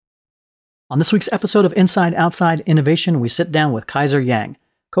On this week's episode of Inside Outside Innovation, we sit down with Kaiser Yang,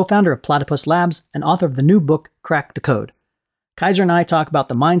 co-founder of Platypus Labs and author of the new book, Crack the Code. Kaiser and I talk about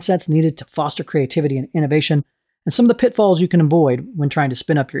the mindsets needed to foster creativity and innovation, and some of the pitfalls you can avoid when trying to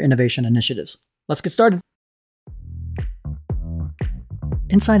spin up your innovation initiatives. Let's get started.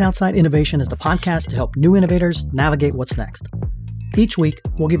 Inside Outside Innovation is the podcast to help new innovators navigate what's next. Each week,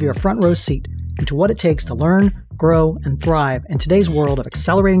 we'll give you a front row seat into what it takes to learn, grow, and thrive in today's world of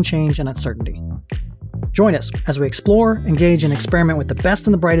accelerating change and uncertainty. Join us as we explore, engage, and experiment with the best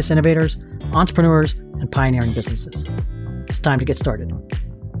and the brightest innovators, entrepreneurs, and pioneering businesses. It's time to get started.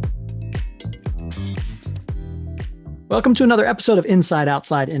 Welcome to another episode of Inside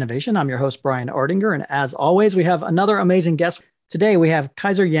Outside Innovation. I'm your host, Brian Ardinger, and as always, we have another amazing guest. Today, we have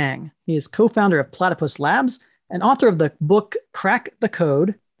Kaiser Yang. He is co-founder of Platypus Labs and author of the book, Crack the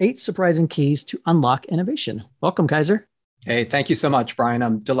Code, 8 Surprising Keys to Unlock Innovation. Welcome, Kaiser. Hey, thank you so much, Brian.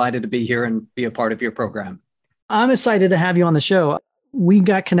 I'm delighted to be here and be a part of your program. I'm excited to have you on the show. We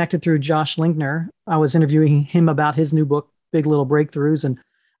got connected through Josh Linkner. I was interviewing him about his new book, Big Little Breakthroughs, and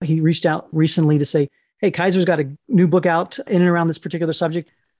he reached out recently to say, hey, Kaiser's got a new book out in and around this particular subject.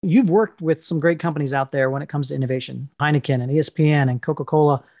 You've worked with some great companies out there when it comes to innovation, Heineken and ESPN and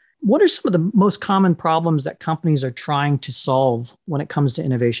Coca-Cola. What are some of the most common problems that companies are trying to solve when it comes to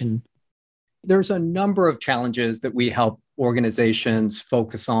innovation? There's a number of challenges that we help organizations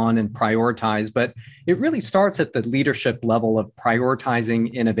focus on and prioritize, but it really starts at the leadership level of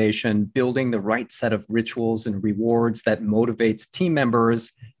prioritizing innovation, building the right set of rituals and rewards that motivates team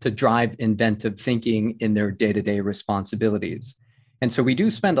members to drive inventive thinking in their day-to-day responsibilities. And so we do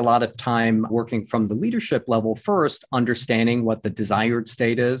spend a lot of time working from the leadership level first, understanding what the desired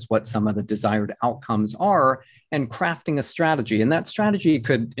state is, what some of the desired outcomes are, and crafting a strategy. And that strategy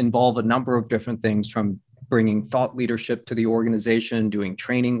could involve a number of different things, from bringing thought leadership to the organization, doing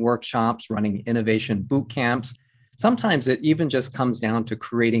training workshops, running innovation boot camps. Sometimes it even just comes down to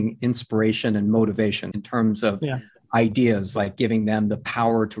creating inspiration and motivation in terms of ideas, like giving them the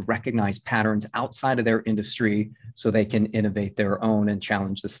power to recognize patterns outside of their industry so they can innovate their own and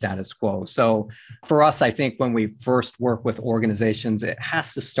challenge the status quo. So for us, I think when we first work with organizations, it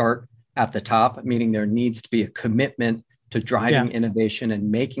has to start at the top, meaning there needs to be a commitment to driving innovation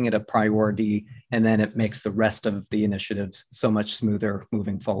and making it a priority. And then it makes the rest of the initiatives so much smoother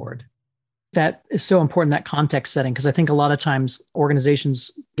moving forward. That is so important, that context setting, because I think a lot of times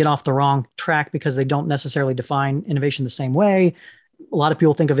organizations get off the wrong track because they don't necessarily define innovation the same way. A lot of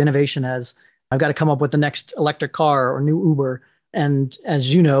people think of innovation as, I've got to come up with the next electric car or new Uber. And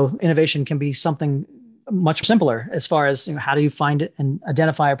as you know, innovation can be something much simpler as far as, how do you find it and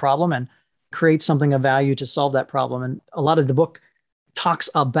identify a problem and create something of value to solve that problem. And a lot of the book talks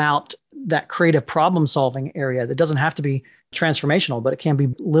about that creative problem solving area that doesn't have to be transformational, but it can be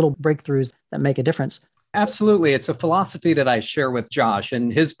little breakthroughs that make a difference. Absolutely. It's a philosophy that I share with Josh.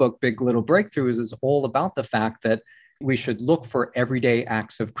 And his book, Big Little Breakthroughs, is all about the fact that we should look for everyday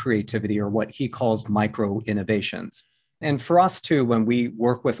acts of creativity, or what he calls micro innovations. And for us too, when we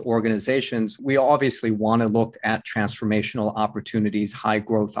work with organizations, we obviously want to look at transformational opportunities, high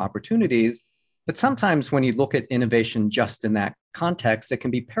growth opportunities. But sometimes when you look at innovation just in that context, it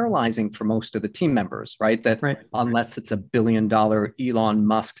can be paralyzing for most of the team members, right? Unless it's a $1 billion Elon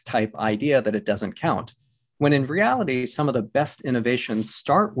Musk type idea, that it doesn't count. When in reality, some of the best innovations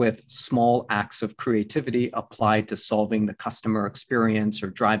start with small acts of creativity applied to solving the customer experience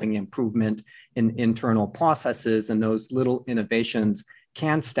or driving improvement in internal processes. And those little innovations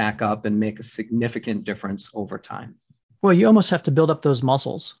can stack up and make a significant difference over time. Well, you almost have to build up those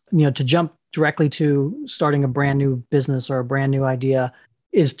muscles, to jump directly to starting a brand new business or a brand new idea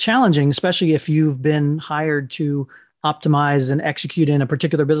is challenging, especially if you've been hired to optimize and execute in a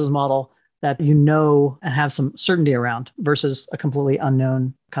particular business model that and have some certainty around versus a completely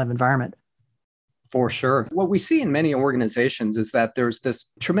unknown kind of environment. For sure. What we see in many organizations is that there's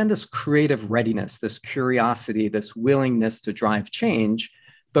this tremendous creative readiness, this curiosity, this willingness to drive change.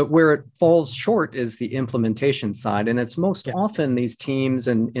 But where it falls short is the implementation side. And it's most often these teams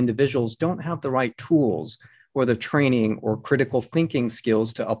and individuals don't have the right tools or the training or critical thinking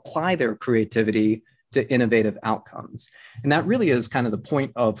skills to apply their creativity to innovative outcomes. And that really is kind of the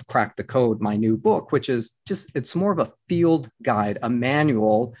point of Crack the Code, my new book, which is it's more of a field guide, a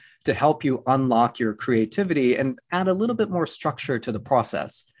manual to help you unlock your creativity and add a little bit more structure to the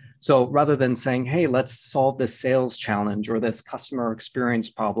process. So rather than saying, hey, let's solve this sales challenge or this customer experience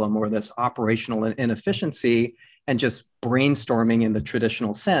problem or this operational inefficiency and just brainstorming in the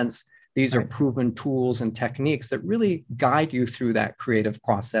traditional sense, these are proven tools and techniques that really guide you through that creative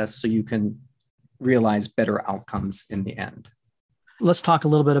process so you can realize better outcomes in the end. Let's talk a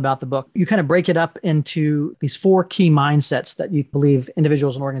little bit about the book. You kind of break it up into these 4 key mindsets that you believe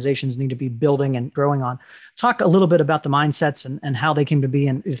individuals and organizations need to be building and growing on. Talk a little bit about the mindsets and how they came to be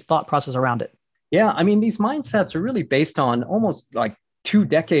and your thought process around it. Yeah, I mean, these mindsets are really based on almost like 2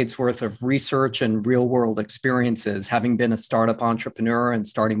 decades worth of research and real world experiences. Having been a startup entrepreneur and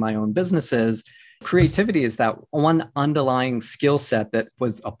starting my own businesses, creativity is that one underlying skill set that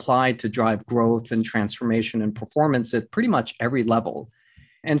was applied to drive growth and transformation and performance at pretty much every level.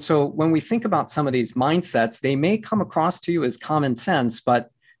 And so when we think about some of these mindsets, they may come across to you as common sense, but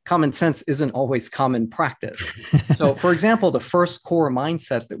common sense isn't always common practice. So, for example, the first core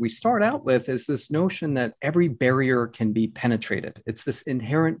mindset that we start out with is this notion that every barrier can be penetrated. It's this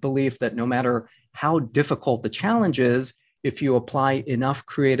inherent belief that no matter how difficult the challenge is, if you apply enough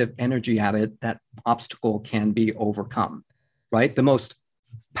creative energy at it, that obstacle can be overcome, right? The most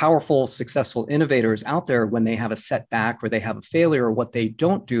powerful, successful innovators out there, when they have a setback or they have a failure, what they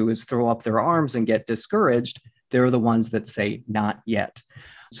don't do is throw up their arms and get discouraged. They're the ones that say, not yet.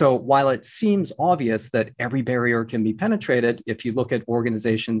 So while it seems obvious that every barrier can be penetrated, if you look at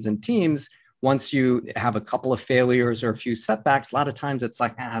organizations and teams, once you have a couple of failures or a few setbacks, a lot of times it's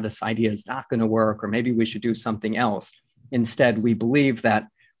like, this idea is not going to work, or maybe we should do something else. Instead, we believe that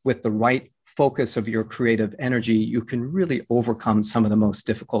with the right focus of your creative energy, you can really overcome some of the most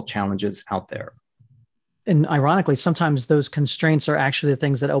difficult challenges out there. And ironically, sometimes those constraints are actually the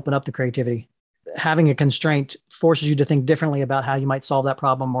things that open up the creativity. Having a constraint forces you to think differently about how you might solve that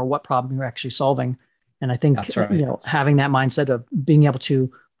problem or what problem you're actually solving. And I think That's right. having that mindset of being able to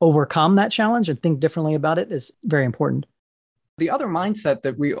overcome that challenge and think differently about it is very important. The other mindset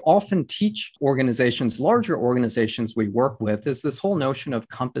that we often teach organizations, larger organizations we work with, is this whole notion of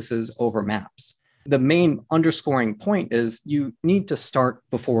compasses over maps. The main underscoring point is you need to start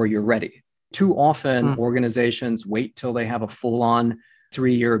before you're ready. Too often, organizations wait till they have a full-on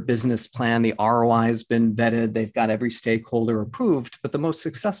 3-year business plan. The ROI has been vetted. They've got every stakeholder approved. But the most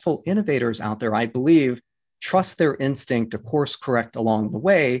successful innovators out there, I believe, trust their instinct to course correct along the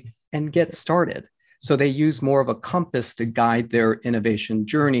way and get started. So they use more of a compass to guide their innovation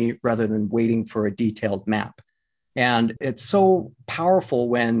journey rather than waiting for a detailed map. And it's so powerful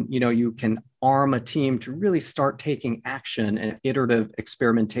when you can arm a team to really start taking action, an iterative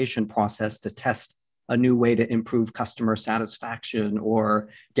experimentation process to test a new way to improve customer satisfaction or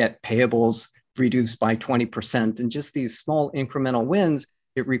get payables reduced by 20%. And just these small incremental wins,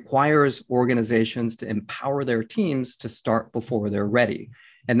 it requires organizations to empower their teams to start before they're ready.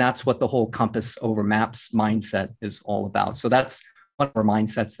 And that's what the whole compass over maps mindset is all about. So that's one of our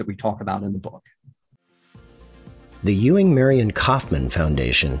mindsets that we talk about in the book. The Ewing Marion Kauffman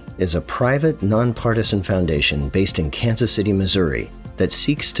Foundation is a private, nonpartisan foundation based in Kansas City, Missouri, that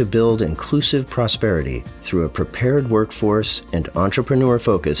seeks to build inclusive prosperity through a prepared workforce and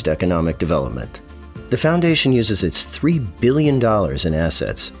entrepreneur-focused economic development. The foundation uses its $3 billion in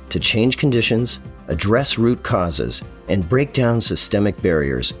assets to change conditions, address root causes, and break down systemic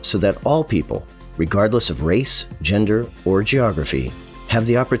barriers so that all people, regardless of race, gender, or geography, have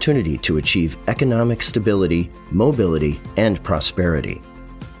the opportunity to achieve economic stability, mobility, and prosperity.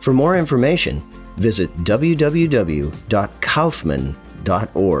 For more information, visit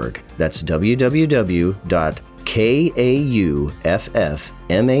www.kauffman.org. That's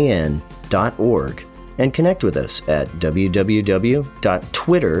www.kauffman.org. And connect with us at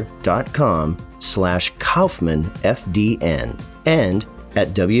www.twitter.com/KaufmanFDN and at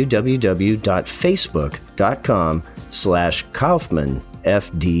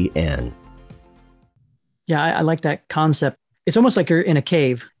www.facebook.com/KaufmanFDN. Yeah, I like that concept. It's almost like you're in a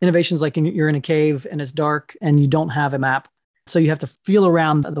cave. Innovation's like you're in a cave and it's dark and you don't have a map. So you have to feel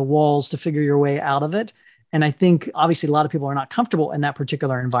around the walls to figure your way out of it. And I think obviously a lot of people are not comfortable in that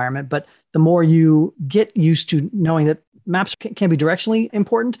particular environment, but the more you get used to knowing that maps can be directionally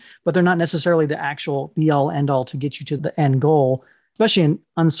important, but they're not necessarily the actual be all end all to get you to the end goal, especially in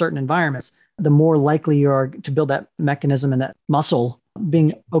uncertain environments, the more likely you are to build that mechanism and that muscle,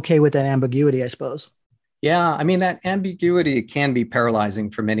 being okay with that ambiguity, I suppose. Yeah, I mean, that ambiguity can be paralyzing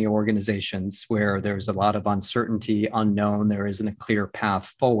for many organizations where there's a lot of uncertainty, unknown, there isn't a clear path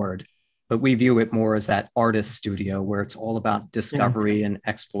forward. But we view it more as that artist studio where it's all about discovery and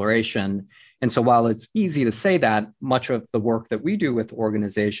exploration. And so while it's easy to say that, much of the work that we do with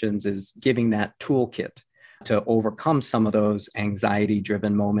organizations is giving that toolkit to overcome some of those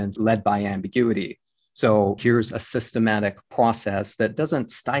anxiety-driven moments led by ambiguity. So here's a systematic process that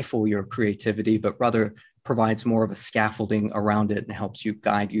doesn't stifle your creativity, but rather provides more of a scaffolding around it and helps you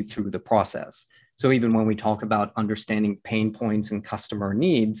guide you through the process. So even when we talk about understanding pain points and customer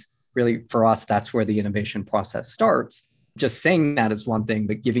needs, really, for us, that's where the innovation process starts. Just saying that is one thing,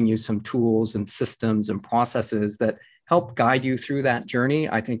 but giving you some tools and systems and processes that help guide you through that journey,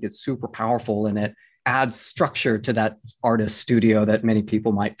 I think it's super powerful, and it adds structure to that artist studio that many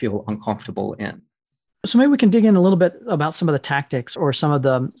people might feel uncomfortable in. So maybe we can dig in a little bit about some of the tactics or some of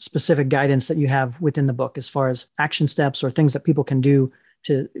the specific guidance that you have within the book as far as action steps or things that people can do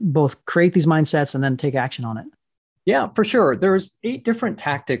to both create these mindsets and then take action on it. Yeah, for sure. There's 8 different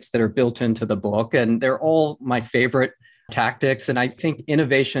tactics that are built into the book, and they're all my favorite tactics. And I think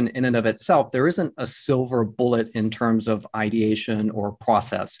innovation in and of itself, there isn't a silver bullet in terms of ideation or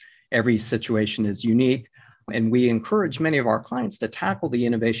process. Every situation is unique. And we encourage many of our clients to tackle the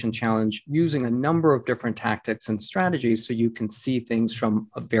innovation challenge using a number of different tactics and strategies so you can see things from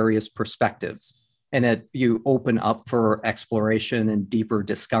various perspectives and that you open up for exploration and deeper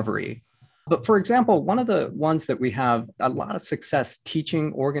discovery. But for example, one of the ones that we have a lot of success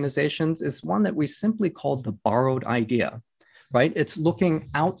teaching organizations is one that we simply called the borrowed idea, right? It's looking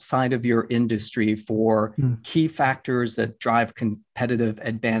outside of your industry for key factors that drive competitive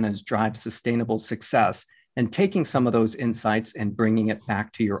advantage, drive sustainable success, and taking some of those insights and bringing it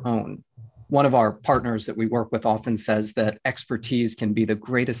back to your own. One of our partners that we work with often says that expertise can be the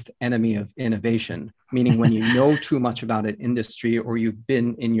greatest enemy of innovation, meaning when you know too much about an industry or you've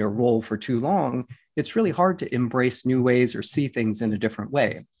been in your role for too long, it's really hard to embrace new ways or see things in a different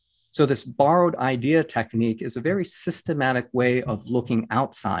way. So this borrowed idea technique is a very systematic way of looking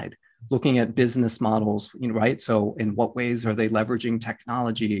outside, looking at business models, right? So in what ways are they leveraging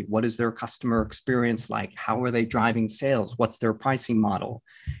technology? What is their customer experience like? How are they driving sales? What's their pricing model?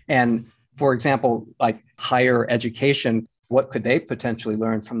 And for example, like higher education, what could they potentially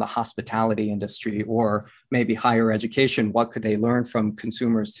learn from the hospitality industry? Or maybe higher education, what could they learn from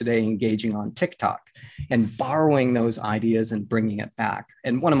consumers today engaging on TikTok? And borrowing those ideas and bringing it back.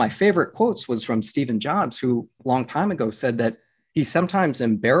 And one of my favorite quotes was from Stephen Jobs, who a long time ago said that he's sometimes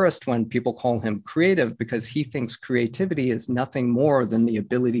embarrassed when people call him creative because he thinks creativity is nothing more than the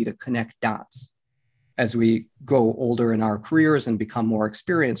ability to connect dots. As we grow older in our careers and become more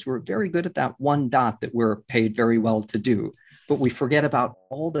experienced, we're very good at that one dot that we're paid very well to do, but we forget about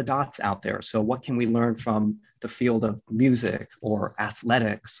all the dots out there. So what can we learn from the field of music or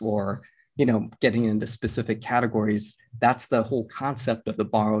athletics or, getting into specific categories? That's the whole concept of the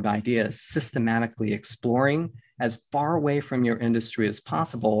borrowed idea, systematically exploring as far away from your industry as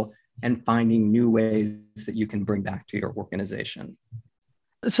possible and finding new ways that you can bring back to your organization.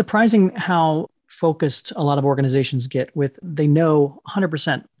 It's surprising how focused a lot of organizations get with, they know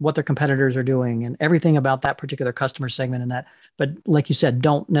 100% what their competitors are doing and everything about that particular customer segment and that. But like you said,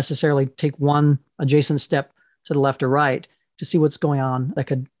 don't necessarily take one adjacent step to the left or right to see what's going on that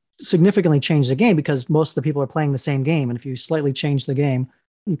could significantly change the game, because most of the people are playing the same game. And if you slightly change the game,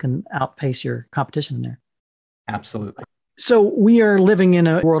 you can outpace your competition in there. Absolutely. So we are living in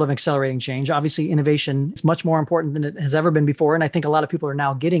a world of accelerating change. Obviously, innovation is much more important than it has ever been before. And I think a lot of people are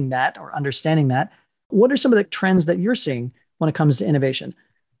now getting that or understanding that. What are some of the trends that you're seeing when it comes to innovation?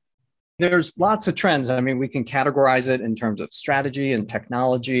 There's lots of trends. I mean, we can categorize it in terms of strategy and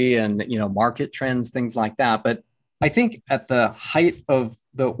technology and, market trends, things like that. But I think at the height of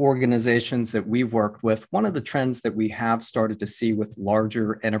the organizations that we've worked with, one of the trends that we have started to see with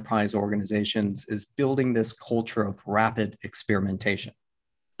larger enterprise organizations is building this culture of rapid experimentation.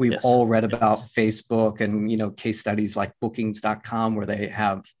 We've all read about Facebook and, case studies like bookings.com, where they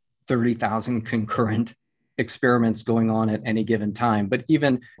have 30,000 concurrent experiments going on at any given time. But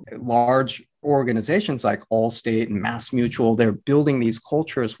even large organizations like Allstate and MassMutual, they're building these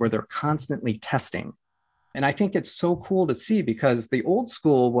cultures where they're constantly testing. And I think it's so cool to see, because the old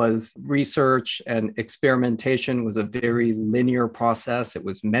school was research and experimentation was a very linear process. It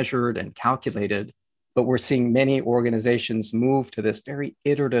was measured and calculated. But we're seeing many organizations move to this very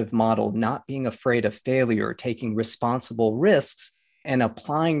iterative model, not being afraid of failure, taking responsible risks, and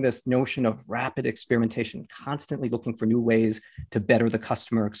applying this notion of rapid experimentation, constantly looking for new ways to better the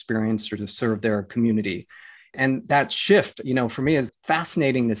customer experience or to serve their community. And that shift, for me is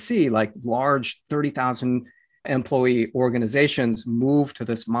fascinating to see, like large 30,000 employee organizations move to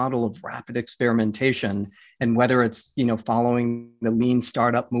this model of rapid experimentation. And whether it's, following the lean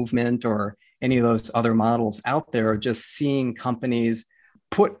startup movement or any of those other models out there, just seeing companies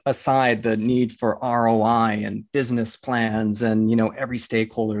put aside the need for ROI and business plans and, every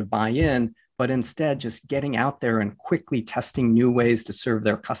stakeholder to buy in, but instead just getting out there and quickly testing new ways to serve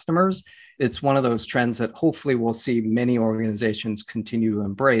their customers. It's one of those trends that hopefully we'll see many organizations continue to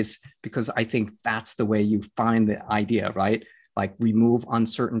embrace, because I think that's the way you find the idea, right? Like remove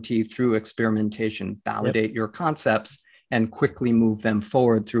uncertainty through experimentation, validate your concepts, and quickly move them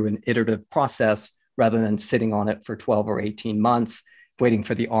forward through an iterative process rather than sitting on it for 12 or 18 months, waiting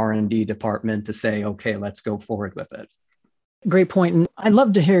for the R&D department to say, okay, let's go forward with it. Great point. And I'd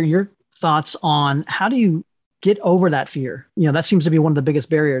love to hear your thoughts on how do you get over that fear? That seems to be one of the biggest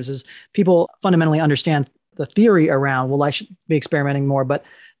barriers is people fundamentally understand the theory around, well, I should be experimenting more, but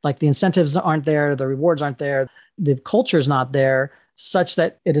like the incentives aren't there, the rewards aren't there, the culture is not there such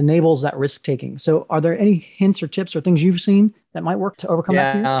that it enables that risk taking. So are there any hints or tips or things you've seen that might work to overcome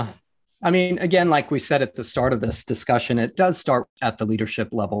that fear? I mean, again, like we said at the start of this discussion, it does start at the leadership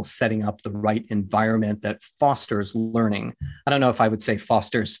level, setting up the right environment that fosters learning. I don't know if I would say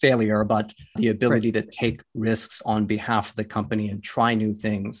fosters failure, but the ability to take risks on behalf of the company and try new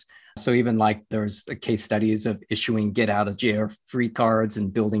things. So even like there's the case studies of issuing get out of jail free cards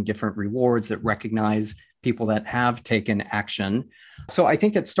and building different rewards that recognize people that have taken action. So I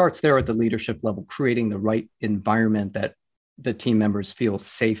think it starts there at the leadership level, creating the right environment that the team members feel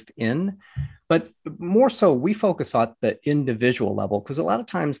safe in. But more so, we focus on the individual level because a lot of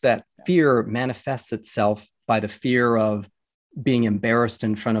times that fear manifests itself by the fear of being embarrassed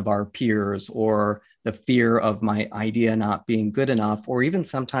in front of our peers or the fear of my idea not being good enough, or even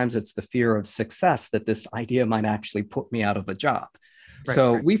sometimes it's the fear of success that this idea might actually put me out of a job.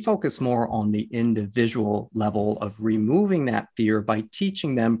 We focus more on the individual level of removing that fear by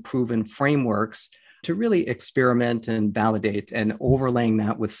teaching them proven frameworks to really experiment and validate and overlaying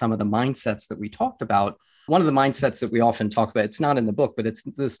that with some of the mindsets that we talked about. One of the mindsets that we often talk about, it's not in the book, but it's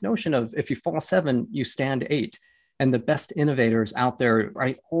this notion of if you fall 7, you stand 8. And the best innovators out there,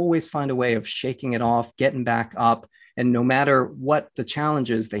 right, always find a way of shaking it off, getting back up. And no matter what the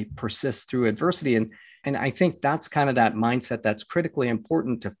challenges, they persist through adversity. And I think that's kind of that mindset that's critically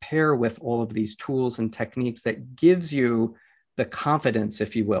important to pair with all of these tools and techniques that gives you the confidence,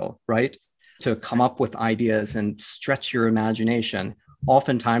 if you will, right, to come up with ideas and stretch your imagination.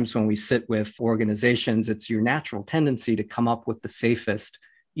 Oftentimes when we sit with organizations, it's your natural tendency to come up with the safest,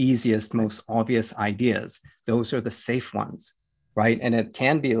 easiest, most obvious ideas. Those are the safe ones, right? And it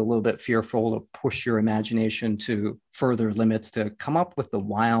can be a little bit fearful to push your imagination to further limits to come up with the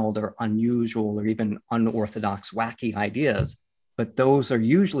wild or unusual or even unorthodox, wacky ideas. But those are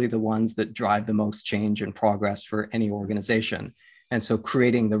usually the ones that drive the most change and progress for any organization. And so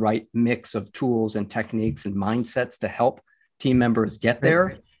creating the right mix of tools and techniques and mindsets to help team members get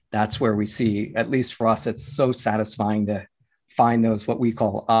there, that's where we see, at least for us, it's so satisfying to find those what we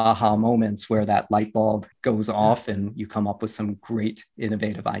call aha moments where that light bulb goes off and you come up with some great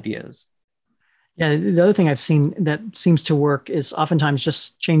innovative ideas. Yeah, the other thing I've seen that seems to work is oftentimes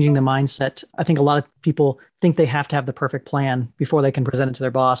just changing the mindset. I think a lot of people think they have to have the perfect plan before they can present it to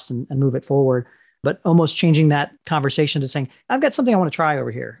their boss and move it forward. But almost changing that conversation to saying, I've got something I want to try over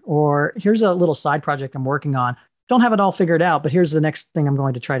here, or here's a little side project I'm working on. Don't have it all figured out, but here's the next thing I'm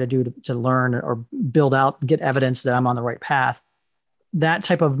going to try to do to learn or build out, get evidence that I'm on the right path. That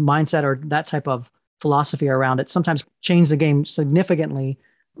type of mindset or that type of philosophy around it sometimes change the game significantly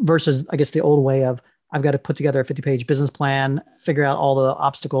versus, I guess, the old way of I've got to put together a 50-page business plan, figure out all the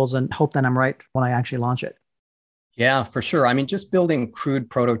obstacles and hope that I'm right when I actually launch it. Yeah, for sure. I mean, just building crude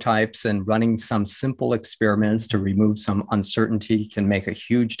prototypes and running some simple experiments to remove some uncertainty can make a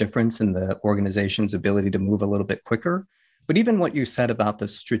huge difference in the organization's ability to move a little bit quicker. But even what you said about the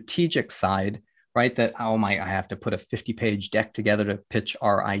strategic side, right, that, I have to put a 50-page deck together to pitch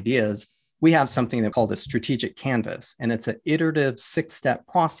our ideas. We have something that's called a strategic canvas, and it's an iterative 6-step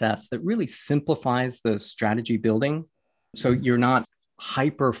process that really simplifies the strategy building. So you're not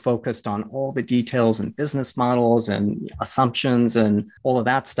hyper focused on all the details and business models and assumptions and all of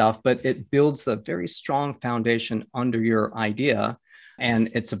that stuff, but it builds a very strong foundation under your idea.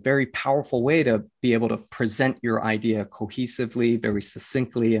 And it's a very powerful way to be able to present your idea cohesively, very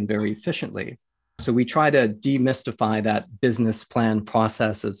succinctly, and very efficiently. So we try to demystify that business plan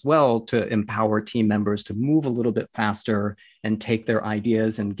process as well to empower team members to move a little bit faster and take their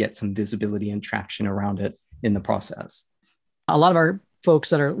ideas and get some visibility and traction around it in the process. A lot of our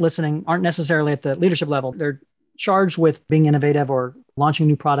folks that are listening aren't necessarily at the leadership level. They're charged with being innovative or launching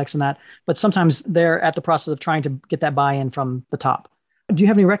new products and that, but sometimes they're at the process of trying to get that buy-in from the top. Do you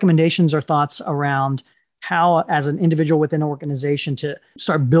have any recommendations or thoughts around how, as an individual within an organization, to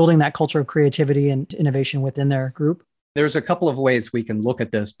start building that culture of creativity and innovation within their group? There's a couple of ways we can look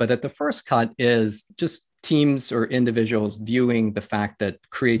at this, but at the first cut is just teams or individuals viewing the fact that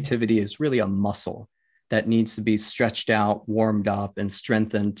creativity is really a muscle that needs to be stretched out, warmed up, and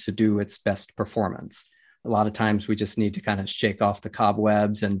strengthened to do its best performance. A lot of times we just need to kind of shake off the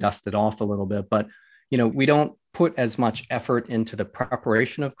cobwebs and dust it off a little bit. But, we don't put as much effort into the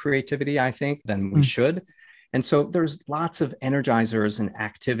preparation of creativity, I think, than we should. And so there's lots of energizers and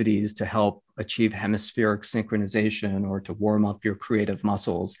activities to help achieve hemispheric synchronization or to warm up your creative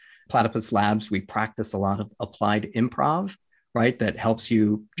muscles. Platypus Labs, we practice a lot of applied improv, right? That helps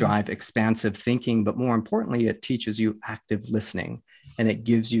you drive expansive thinking, but more importantly, it teaches you active listening. And it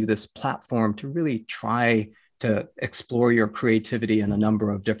gives you this platform to really try to explore your creativity in a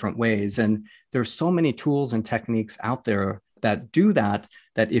number of different ways. And there's so many tools and techniques out there that do that,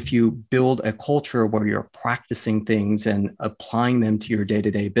 that if you build a culture where you're practicing things and applying them to your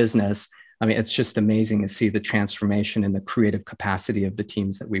day-to-day business, I mean, it's just amazing to see the transformation in the creative capacity of the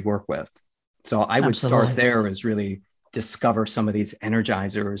teams that we work with. So I would start there as really discover some of these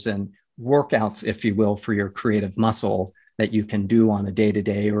energizers and workouts, if you will, for your creative muscle that you can do on a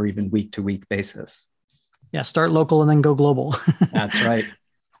day-to-day or even week-to-week basis. Yeah, start local and then go global. That's right.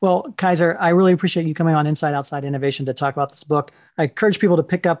 Well, Kaiser, I really appreciate you coming on Inside Outside Innovation to talk about this book. I encourage people to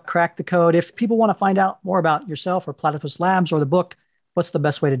pick up Crack the Code. If people want to find out more about yourself or Platypus Labs or the book, what's the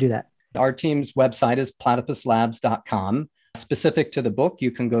best way to do that? Our team's website is platypuslabs.com. Specific to the book,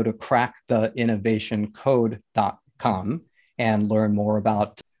 you can go to cracktheinnovationcode.com and learn more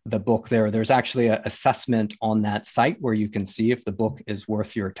about the book there. There's actually an assessment on that site where you can see if the book is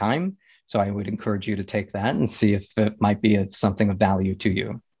worth your time. So I would encourage you to take that and see if it might be something of value to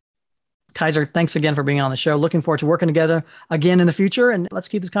you. Kaiser, thanks again for being on the show. Looking forward to working together again in the future. And let's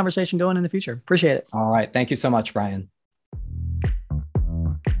keep this conversation going in the future. Appreciate it. All right. Thank you so much, Brian.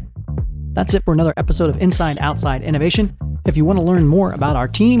 That's it for another episode of Inside Outside Innovation. If you want to learn more about our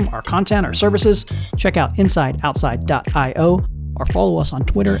team, our content, our services, check out insideoutside.io or follow us on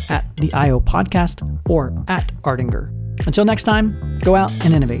Twitter at the IO Podcast or at Ardinger. Until next time, go out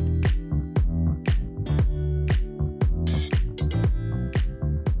and innovate.